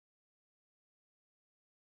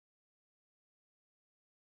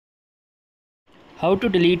How to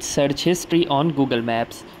delete search history on Google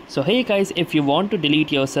Maps. So hey guys, if you want to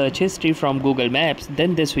delete your search history from Google Maps,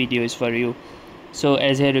 then this video is for you. So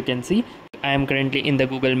as here you can see, I am currently in the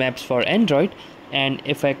Google Maps for Android, and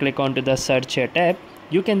if I click onto the search here tab,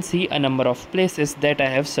 you can see a number of places that I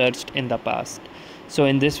have searched in the past. So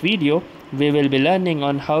in this video, we will be learning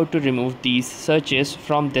on how to remove these searches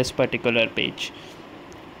from this particular page.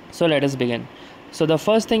 So let us begin. So the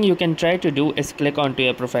first thing you can try to do is click onto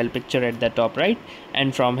your profile picture at the top right,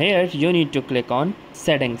 and from here you need to click on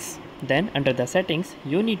settings. Then under the settings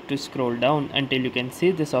you need to scroll down until you can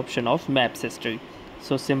see this option of maps history.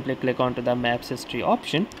 So simply click onto the maps history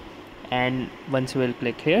option, and once you will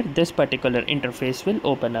click here, this particular interface will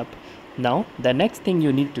open up. Now the next thing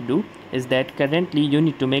you need to do is that currently you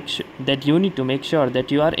need to make sure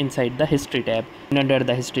that you are inside the history tab, and under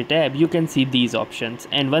the history tab you can see these options,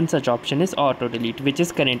 and one such option is auto delete, which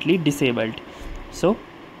is currently disabled. So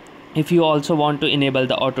if you also want to enable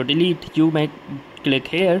the auto delete, you may click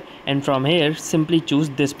here, and from here simply choose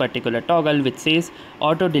this particular toggle which says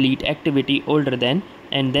auto delete activity older than,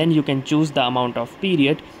 and then you can choose the amount of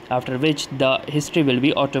period after which the history will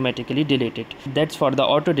be automatically deleted. That's for the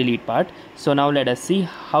auto delete part. So now let us see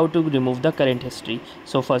how to remove the current history.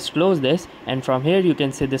 So first close this, and from here you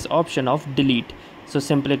can see this option of delete. So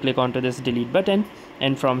simply click onto this delete button,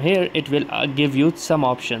 and from here it will give you some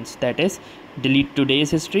options, that is delete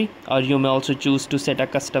today's history, or you may also choose to set a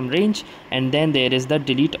custom range, and then there is the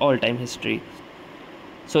delete all time history.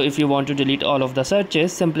 So if you want to delete all of the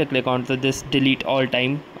searches, simply click onto this delete all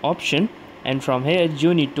time option, and from here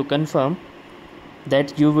you need to confirm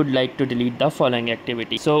that you would like to delete the following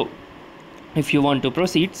activity. So if you want to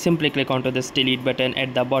proceed, simply click onto this delete button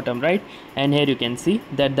at the bottom right, and here you can see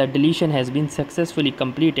that the deletion has been successfully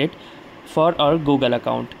completed for our Google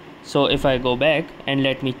account. So if I go back and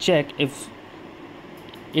let me check if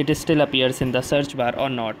it still appears in the search bar or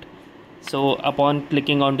not. So upon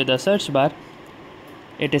clicking onto the search bar,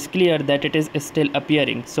 it is clear that it is still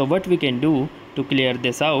appearing. So what we can do to clear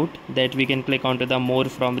this out, that we can click onto the more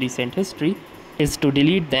from recent history, is to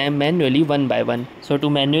delete them manually one by one. So to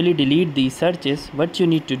manually delete these searches, what you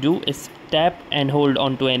need to do is tap and hold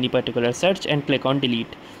on to any particular search and click on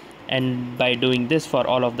delete. And by doing this for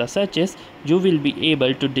all of the searches, you will be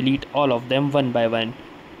able to delete all of them one by one.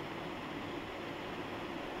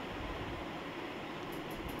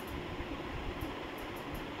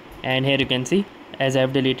 And here you can see, as I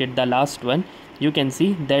have deleted the last one, you can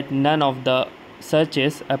see that none of the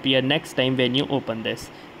searches appear next time when you open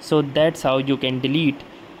this. So that's how you can delete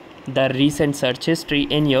the recent search history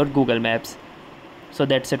in your Google Maps. So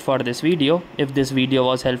that's it for this video. If this video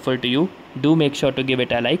was helpful to you, do make sure to give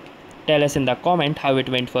it a like. Tell us in the comment how it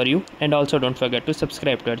went for you, and also don't forget to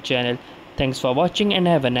subscribe to our channel. Thanks for watching and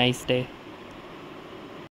have a nice day.